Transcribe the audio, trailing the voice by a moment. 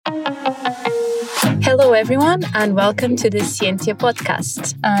Hello everyone and welcome to the Scientia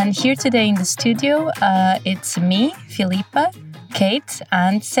podcast. And here today in the studio, it's me, Filipa, Kate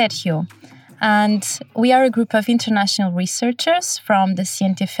and Sergio. And we are a group of international researchers from the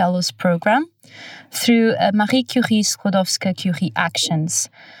Scientia Fellows program through Marie Curie Skłodowska-Curie Actions.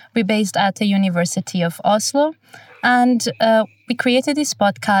 We're based at the University of Oslo, and we created this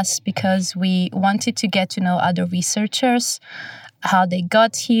podcast because we wanted to get to know other researchers, how they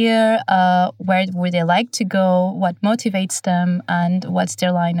got here, where would they like to go, what motivates them, and what's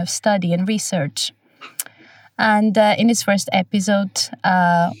their line of study and research. And in this first episode,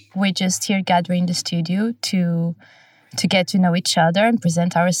 we're just here gathering in the studio to get to know each other and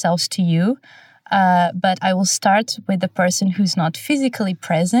present ourselves to you. But I will start with the person who's not physically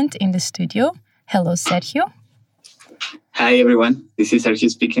present in the studio. Hello, Sergio. Hi, everyone. This is Sergio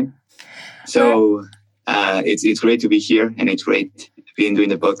speaking. So it's great to be here, and it's great being doing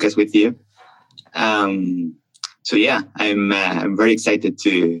the podcast with you. I'm very excited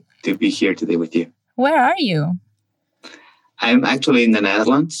to be here today with you. Where are you? I'm actually in the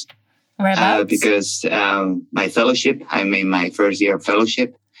Netherlands. Whereabouts? Because my fellowship, I'm in my first year of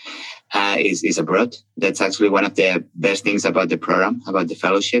fellowship, is abroad. That's actually one of the best things about the program, about the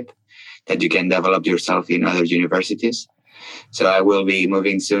fellowship, that you can develop yourself in other universities. So I will be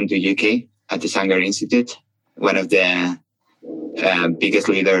moving soon to UK at the Sanger Institute, one of the biggest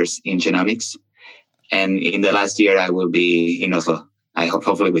leaders in genomics. And in the last year, I will be in Oslo. I hope,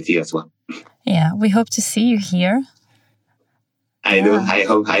 hopefully with you as well. Yeah, we hope to see you here. I do.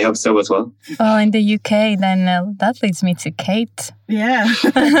 I hope so as well. Well, in the UK, then that leads me to Kate. Yeah,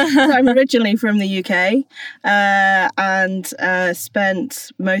 so I'm originally from the UK and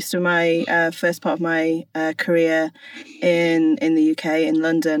spent most of my first part of my career in the UK, in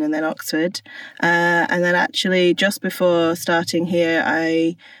London and then Oxford. And then actually just before starting here,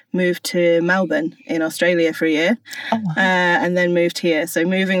 I moved to Melbourne in Australia for a year. Oh, wow. And then moved here. So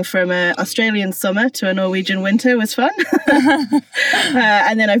moving from an Australian summer to a Norwegian winter was fun.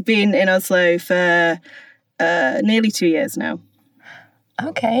 And then I've been in Oslo for nearly 2 years now.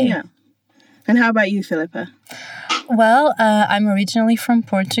 Okay. Yeah. And how about you, Filipa? Well, I'm originally from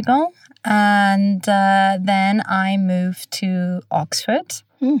Portugal, and then I moved to Oxford.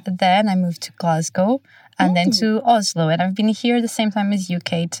 Then I moved to Glasgow, and then to Oslo. And I've been here at the same time as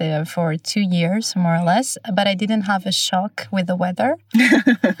UK for 2 years, more or less. But I didn't have a shock with the weather. You're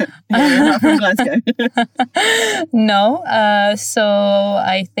not from Glasgow. No. So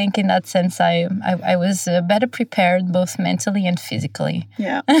I think in that sense, I was better prepared both mentally and physically.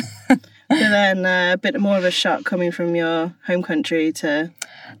 Yeah. But then a bit more of a shock coming from your home country to...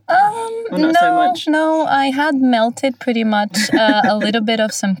 not so much. No, I had melted pretty much a little bit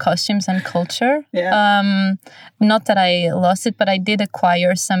of some costumes and culture. Yeah. Not that I lost it, but I did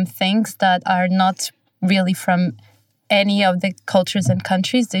acquire some things that are not really from any of the cultures and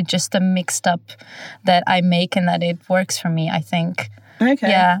countries. They're just a mixed up that I make and that it works for me, I think. Okay.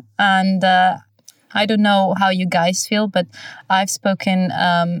 Yeah, and I don't know how you guys feel, but I've spoken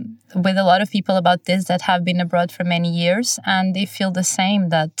with a lot of people about this that have been abroad for many years, and they feel the same,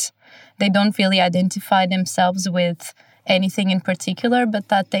 that they don't really identify themselves with anything in particular, but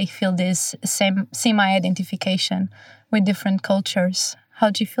that they feel this same semi-identification with different cultures. How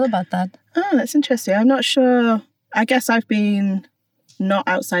do you feel about that? Oh, that's interesting. I'm not sure. I guess I've been not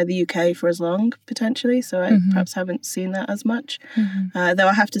outside the UK for as long, potentially, so I perhaps haven't seen that as much. Though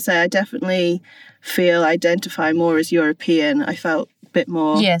I have to say, I definitely identify more as European. I felt a bit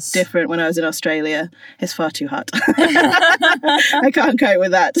more different when I was in Australia. It's far too hot. I can't cope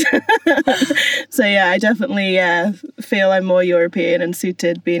with that. So yeah, I definitely feel I'm more European and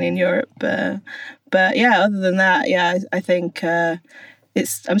suited being in Europe. But yeah, other than that, yeah, I think...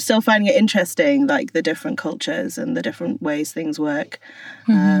 I'm still finding it interesting, like the different cultures and the different ways things work.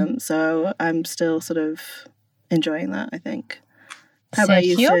 So I'm still sort of enjoying that, I think. How about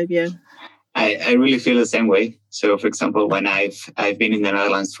you, Sergio? I really feel the same way. So, for example, when I've been in the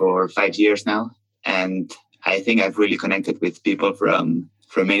Netherlands for 5 years now, and I think I've really connected with people from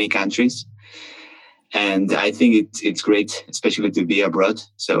many countries. And I think it's great, especially to be abroad.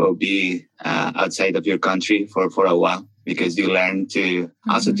 So be outside of your country for a while, because you learn to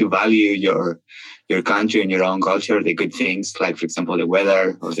also to value your country and your own culture, the good things, like, for example, the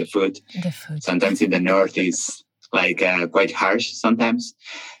weather or the food. Sometimes in the north is like quite harsh sometimes.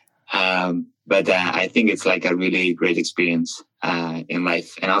 But I think it's like a really great experience in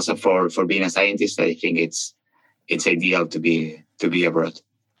life. And also for being a scientist, I think it's ideal to be abroad.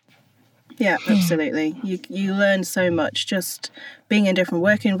 Yeah, absolutely. You learn so much just being in different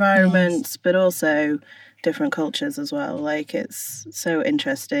work environments, but also different cultures as well. Like, it's so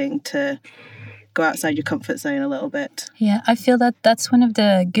interesting to go outside your comfort zone a little bit. Yeah, I feel that that's one of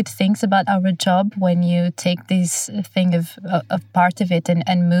the good things about our job when you take this thing of part of it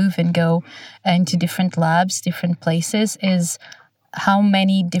and move and go into different labs, different places, is how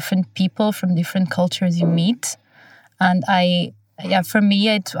many different people from different cultures you meet. And for me,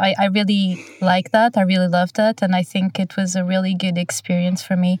 I really like that. I really love that. And I think it was a really good experience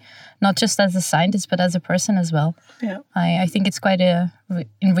for me, not just as a scientist, but as a person as well. Yeah. I think it's quite a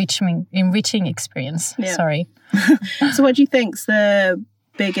enriching experience. Yeah. Sorry. So what do you think's the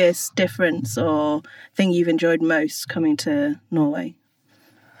biggest difference or thing you've enjoyed most coming to Norway?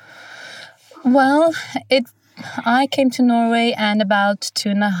 Well, I came to Norway, and about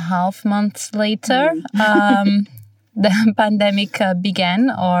 2.5 months later, the pandemic began,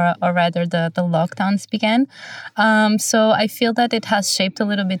 or rather the lockdowns began. So I feel that it has shaped a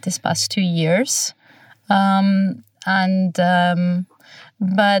little bit this past 2 years. But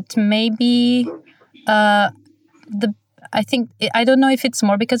maybe I don't know if it's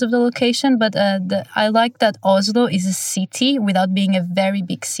more because of the location, but I like that Oslo is a city without being a very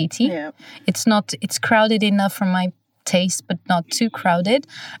big city. Yeah. It's crowded enough for my taste, but not too crowded.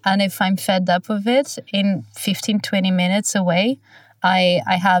 And if I'm fed up of it, in 15-20 minutes away, I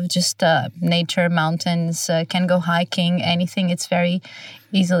have just nature, mountains, can go hiking, anything. It's very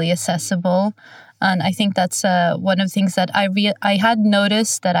easily accessible. And I think that's one of the things that I had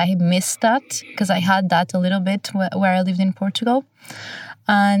noticed that I missed that, because I had that a little bit where I lived in Portugal.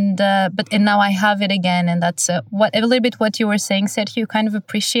 And now I have it again, and that's a little bit what you were saying, Sergio. You kind of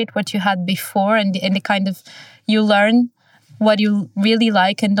appreciate what you had before, and the kind of you learn what you really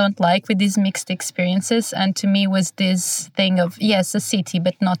like and don't like with these mixed experiences. And to me was this thing of, yes, a city,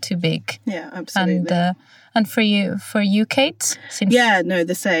 but not too big. Yeah, absolutely. And for you, Kate?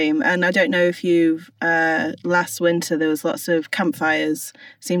 The same. And I don't know if you've, last winter there was lots of campfires,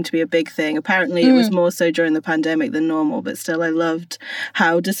 seemed to be a big thing. Apparently it was more so during the pandemic than normal, but still I loved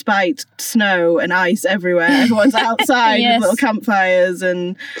how despite snow and ice everywhere, everyone's outside with little campfires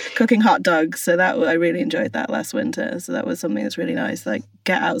and cooking hot dogs. So I really enjoyed that last winter. So that was something that's really nice, like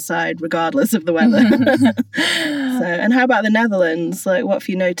get outside regardless of the weather. And how about the Netherlands? Like, what have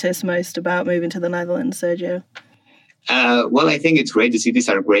you noticed most about moving to the Netherlands, Sergio? Well, I think it's great. The cities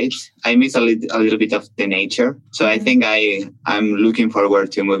are great. I miss a little bit of the nature. So I think I'm looking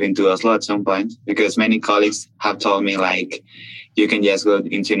forward to moving to Oslo at some point, because many colleagues have told me, like, you can just go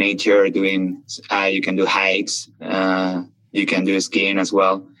into nature you can do hikes, you can do skiing as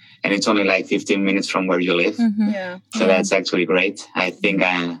well. And it's only like 15 minutes from where you live. Mm-hmm. Yeah. So that's actually great. I think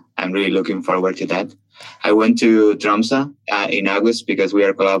I'm really looking forward to that. I went to Tromsø in August because we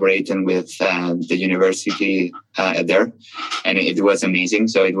are collaborating with the university there, and it was amazing.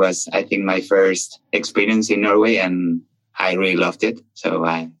 So it was, I think, my first experience in Norway, and I really loved it. So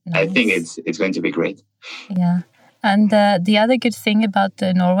I think it's going to be great. Yeah. And the other good thing about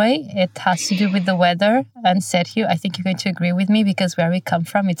Norway, it has to do with the weather. And Sergio, I think you're going to agree with me, because where we come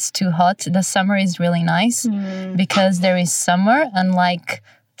from, it's too hot. The summer is really nice because there is summer, unlike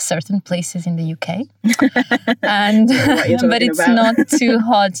certain places in the UK. And but it's not too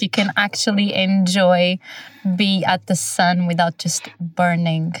hot. You can actually be at the sun without just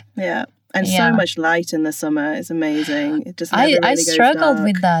burning. Yeah. And so much light in the summer. It's amazing. It just never really I struggled goes dark.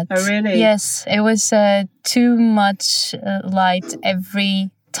 with that. Oh, really? Yes. It was too much light every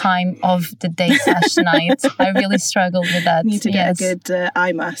time of the day / night. I really struggled with that. You need to get a good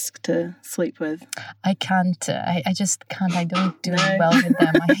eye mask to sleep with. I can't. I just can't. I don't do well with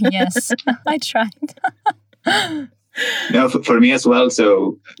them. I tried. No, for me as well.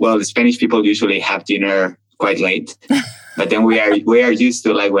 So, the Spanish people usually have dinner quite late. But then we are used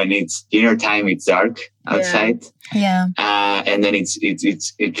to, like, when it's dinner time, it's dark outside. Yeah. And then it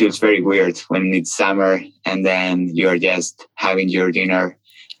feels very weird when it's summer and then you're just having your dinner,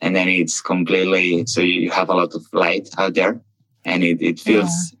 and then it's completely, so you have a lot of light out there, and it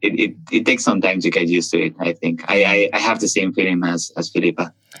feels it takes some time to get used to it. I think I have the same feeling as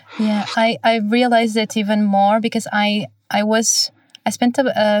Filipa. Yeah, I realized it even more because I spent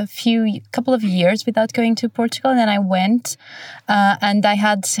a couple of years without going to Portugal, and then I went, and I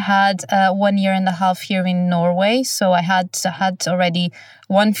had 1.5 years here in Norway. So I had already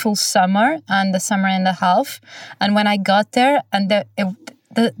one full summer and the summer and a half. And when I got there, and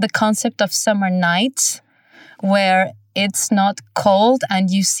the concept of summer nights, where it's not cold and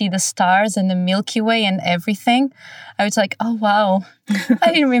you see the stars and the Milky Way and everything, I was like, oh wow,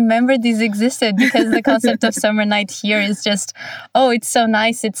 I didn't remember these existed, because the concept of summer night here is just, oh, it's so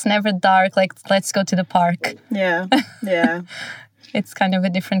nice, it's never dark, like, let's go to the park. Yeah. It's kind of a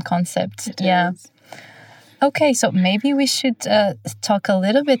different concept. It is. Okay, so maybe we should talk a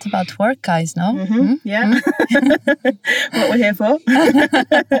little bit about work, guys, no? Mm-hmm. Yeah. What we're here for.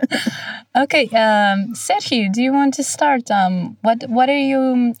 Okay, Sergio, do you want to start? What are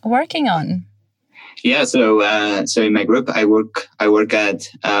you working on? Yeah, so in my group, I work at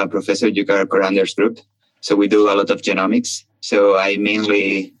Professor Yuka Corander's group. So we do a lot of genomics. So I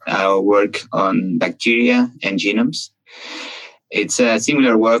mainly work on bacteria and genomes. It's a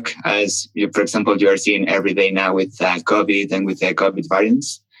similar work as, for example, you are seeing every day now with COVID and with the COVID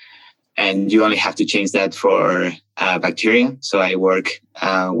variants. And you only have to change that for bacteria. So I work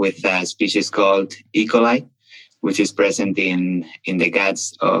with a species called E. coli, which is present in the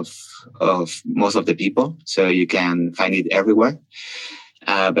guts of most of the people. So you can find it everywhere.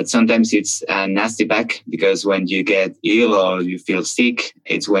 But sometimes it's a nasty bug, because when you get ill or you feel sick,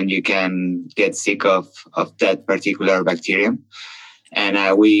 it's when you can get sick of that particular bacterium.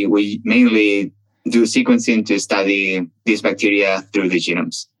 And we mainly do sequencing to study these bacteria through the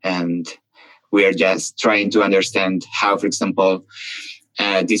genomes. And we are just trying to understand how, for example,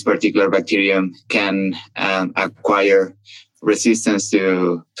 this particular bacterium can acquire resistance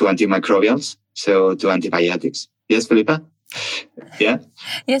to antimicrobials, so to antibiotics. Yes, Filipa? Yeah.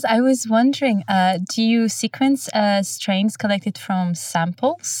 Yes, I was wondering, do you sequence strains collected from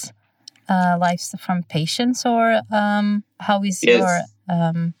samples, like from patients, or how is your?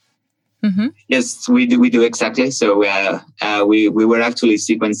 Yes, we do exactly. So we were actually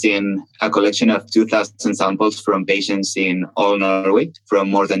sequencing a collection of 2,000 samples from patients in all Norway from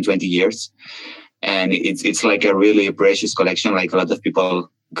more than 20 years, and it's like a really precious collection. Like, a lot of people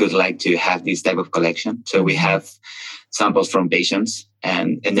could like to have this type of collection. So we have samples from patients,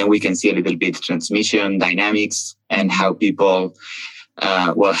 and then we can see a little bit transmission dynamics and how people,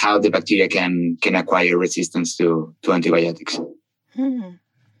 how the bacteria can acquire resistance to antibiotics.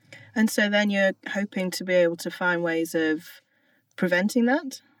 And so then you're hoping to be able to find ways of preventing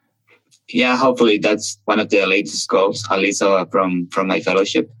that? Yeah, hopefully that's one of the latest goals, at least from my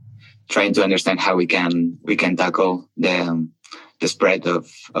fellowship, trying to understand how we can tackle the spread of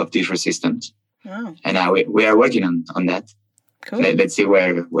this resistance. Oh. And we are working on that. Cool. Let's see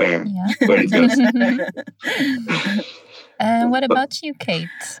where it goes. And what about you, Kate?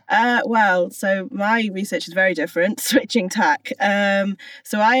 Well, so my research is very different, switching tack.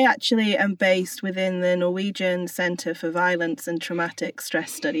 So I actually am based within the Norwegian Centre for Violence and Traumatic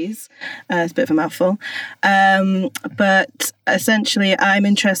Stress Studies. It's a bit of a mouthful. But essentially, I'm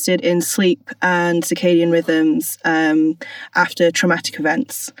interested in sleep and circadian rhythms after traumatic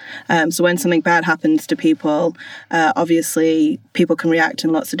events. So when something bad happens to people, obviously people can react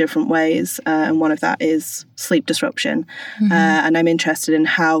in lots of different ways. And one of that is sleep disruption. And I'm interested in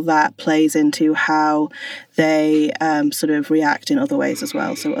how that plays into how they sort of react in other ways as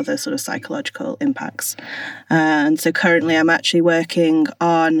well, so other sort of psychological impacts. And so currently I'm actually working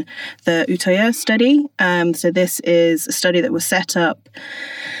on the Utøya study. So this is a study that was set up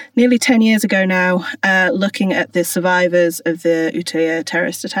nearly 10 years ago now, looking at the survivors of the Utøya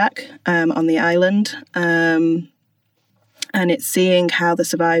terrorist attack on the island. And it's seeing how the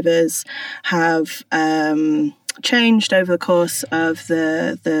survivors have changed over the course of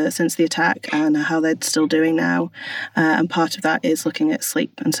since the attack, and how they're still doing now. And part of that is looking at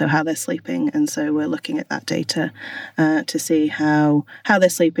sleep, and so how they're sleeping. And so we're looking at that data to see how they're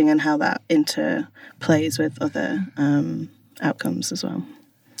sleeping and how that interplays with other outcomes as well.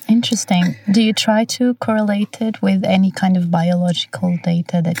 Interesting. Do you try to correlate it with any kind of biological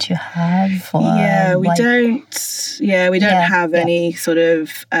data that you have? Or we don't have any sort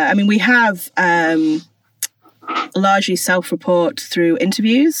of. We have. Largely self-report through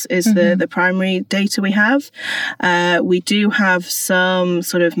interviews is the primary data we have. We do have some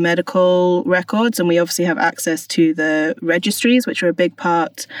sort of medical records, and we obviously have access to the registries, which are a big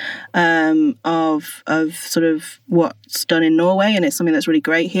part of sort of what's done in Norway, and it's something that's really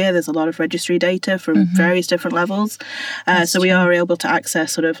great here. There's a lot of registry data from various different levels. So we are able to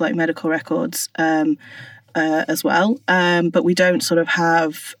access sort of like medical records as well, but we don't sort of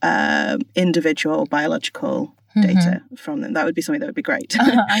have individual biological data from them. That would be something that would be great.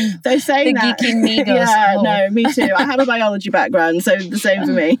 They're saying that. Geek in me goes, no, me too. I have a biology background, so the same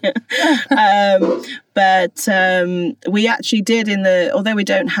for me. But we actually did although we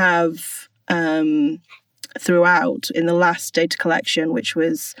don't have throughout, in the last data collection, which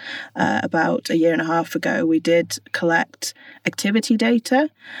was about a year and a half ago, we did collect activity data.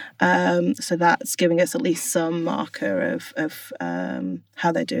 So that's giving us at least some marker of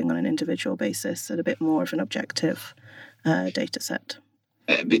how they're doing on an individual basis, and a bit more of an objective data set.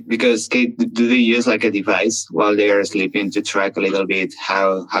 Because, Kate, do they use like a device while they are sleeping to track a little bit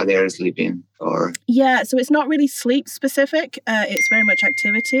how they are sleeping? or? Yeah, so it's not really sleep specific. It's very much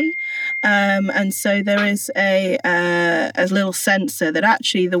activity. And so there is a little sensor that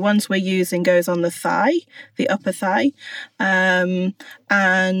actually the ones we're using goes on the thigh, the upper thigh.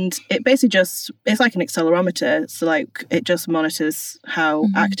 And it basically it's like an accelerometer. So like it just monitors how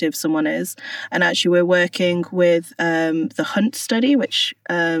active someone is. And actually we're working with the Hunt study, which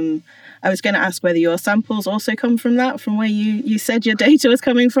I was going to ask whether your samples also come from where you said your data was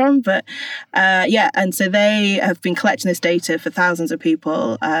coming from. But and so they have been collecting this data for thousands of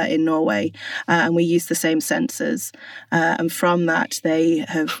people in Norway, and we use the same sensors. And from that, they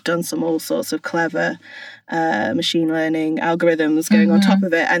have done all sorts of clever machine learning algorithms going on top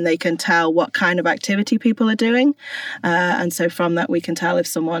of it, and they can tell what kind of activity people are doing. And so from that, we can tell if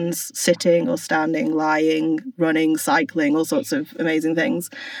someone's sitting or standing, lying, running, cycling, all sorts of amazing things.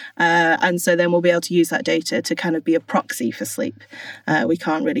 And so then we'll be able to use that data to kind of be a proxy for sleep. We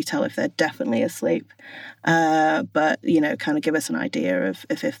can't really tell if they're definitely asleep, but, kind of give us an idea of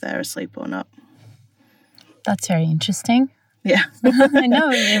if they're asleep or not. That's very interesting. Yeah. I know,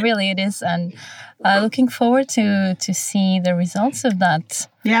 it is. And looking forward to see the results of that.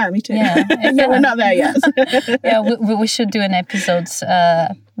 Yeah, me too. Yeah. We're not there yet. Yeah, we should do an episode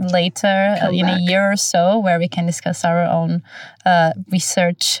later in a year or so where we can discuss our own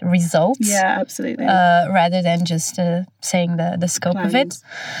research results. Yeah, absolutely. Rather than just saying the scope of it.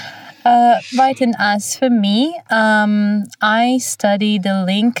 Right, and as for me, I study the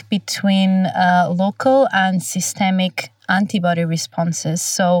link between local and systemic antibody responses.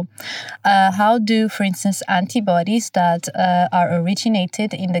 So how do, for instance, antibodies that are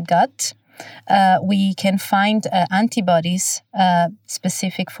originated in the gut, we can find antibodies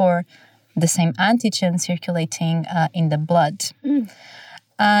specific for the same antigen circulating in the blood.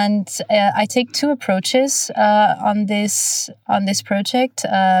 And I take two approaches on this project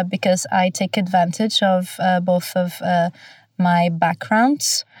because I take advantage of both of my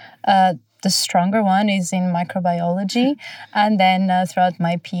backgrounds. The stronger one is in microbiology, and then throughout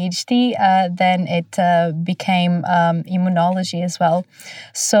my PhD, then it became immunology as well.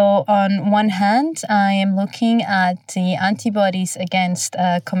 So on one hand, I am looking at the antibodies against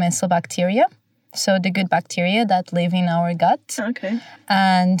commensal bacteria. So the good bacteria that live in our gut. Okay.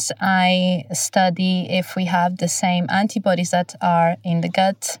 And I study if we have the same antibodies that are in the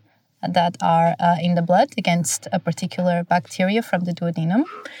gut that are in the blood against a particular bacteria from the duodenum.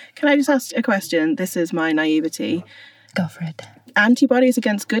 Can I just ask a question? This is my naivety. Go for it. Antibodies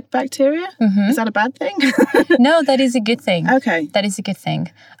against good bacteria? Is that a bad thing? No, that is a good thing. Okay. That is a good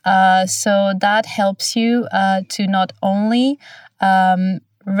thing. So that helps you to not only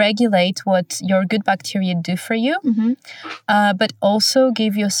regulate what your good bacteria do for you, but also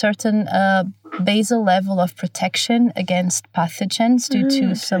give you a certain basal level of protection against pathogens due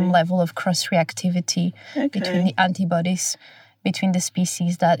to some level of cross-reactivity between the antibodies, between the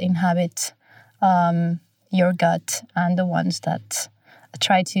species that inhabit your gut and the ones that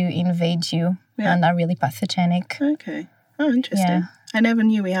try to invade you and are really pathogenic. Okay. Oh, interesting. Yeah. I never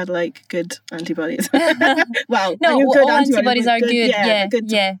knew we had good antibodies. Well, no, good all antibodies are good. Yeah.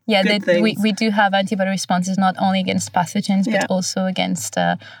 We do have antibody responses not only against pathogens but also against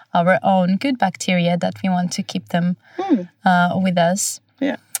our own good bacteria that we want to keep them with us.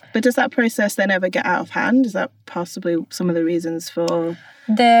 Yeah. But does that process then ever get out of hand? Is that possibly some of the reasons for?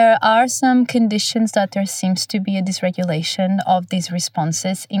 There are some conditions that there seems to be a dysregulation of these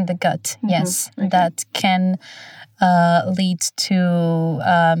responses in the gut. Yes, that can lead to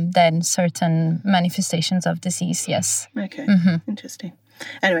then certain manifestations of disease. Yes. Okay. Interesting.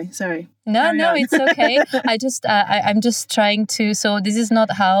 Anyway, sorry. No, it's okay. I'm just trying to. So this is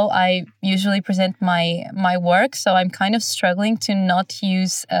not how I usually present my work. So I'm kind of struggling to not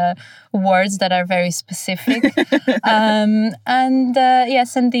use words that are very specific.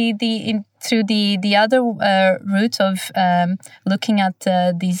 Through the other route of looking at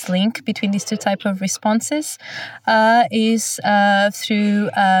this link between these two types of responses is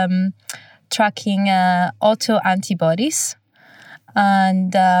through tracking autoantibodies.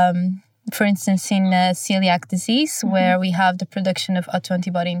 And for instance, in celiac disease, where we have the production of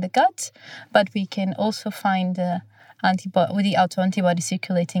autoantibody in the gut, but we can also find the autoantibody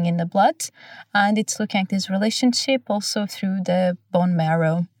circulating in the blood. And it's looking at this relationship also through the bone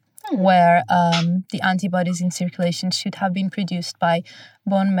marrow, where the antibodies in circulation should have been produced by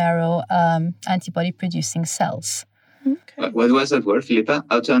bone marrow antibody-producing cells. Okay. What was that word, Filipa?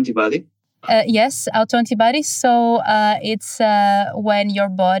 Autoantibody? Yes, autoantibodies. So it's when your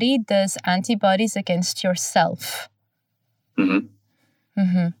body does antibodies against yourself.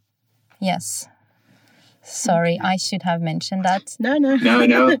 Yes. Sorry, I should have mentioned that. No.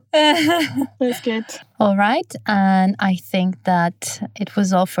 No. That's good. All right. And I think that it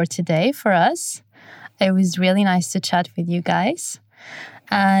was all for today for us. It was really nice to chat with you guys.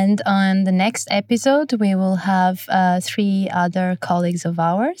 And on the next episode, we will have 3 other colleagues of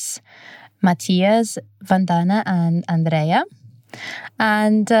ours, Matthias, Vandana, and Andrea.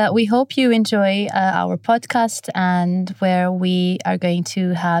 And we hope you enjoy our podcast, and where we are going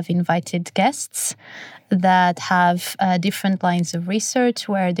to have invited guests that have different lines of research,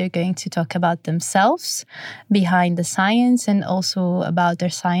 where they're going to talk about themselves behind the science and also about their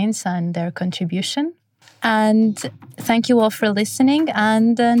science and their contribution. And thank you all for listening,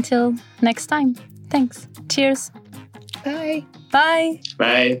 and until next time. Thanks. Cheers. Bye. Bye.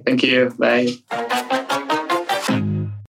 Bye. Thank you. Bye.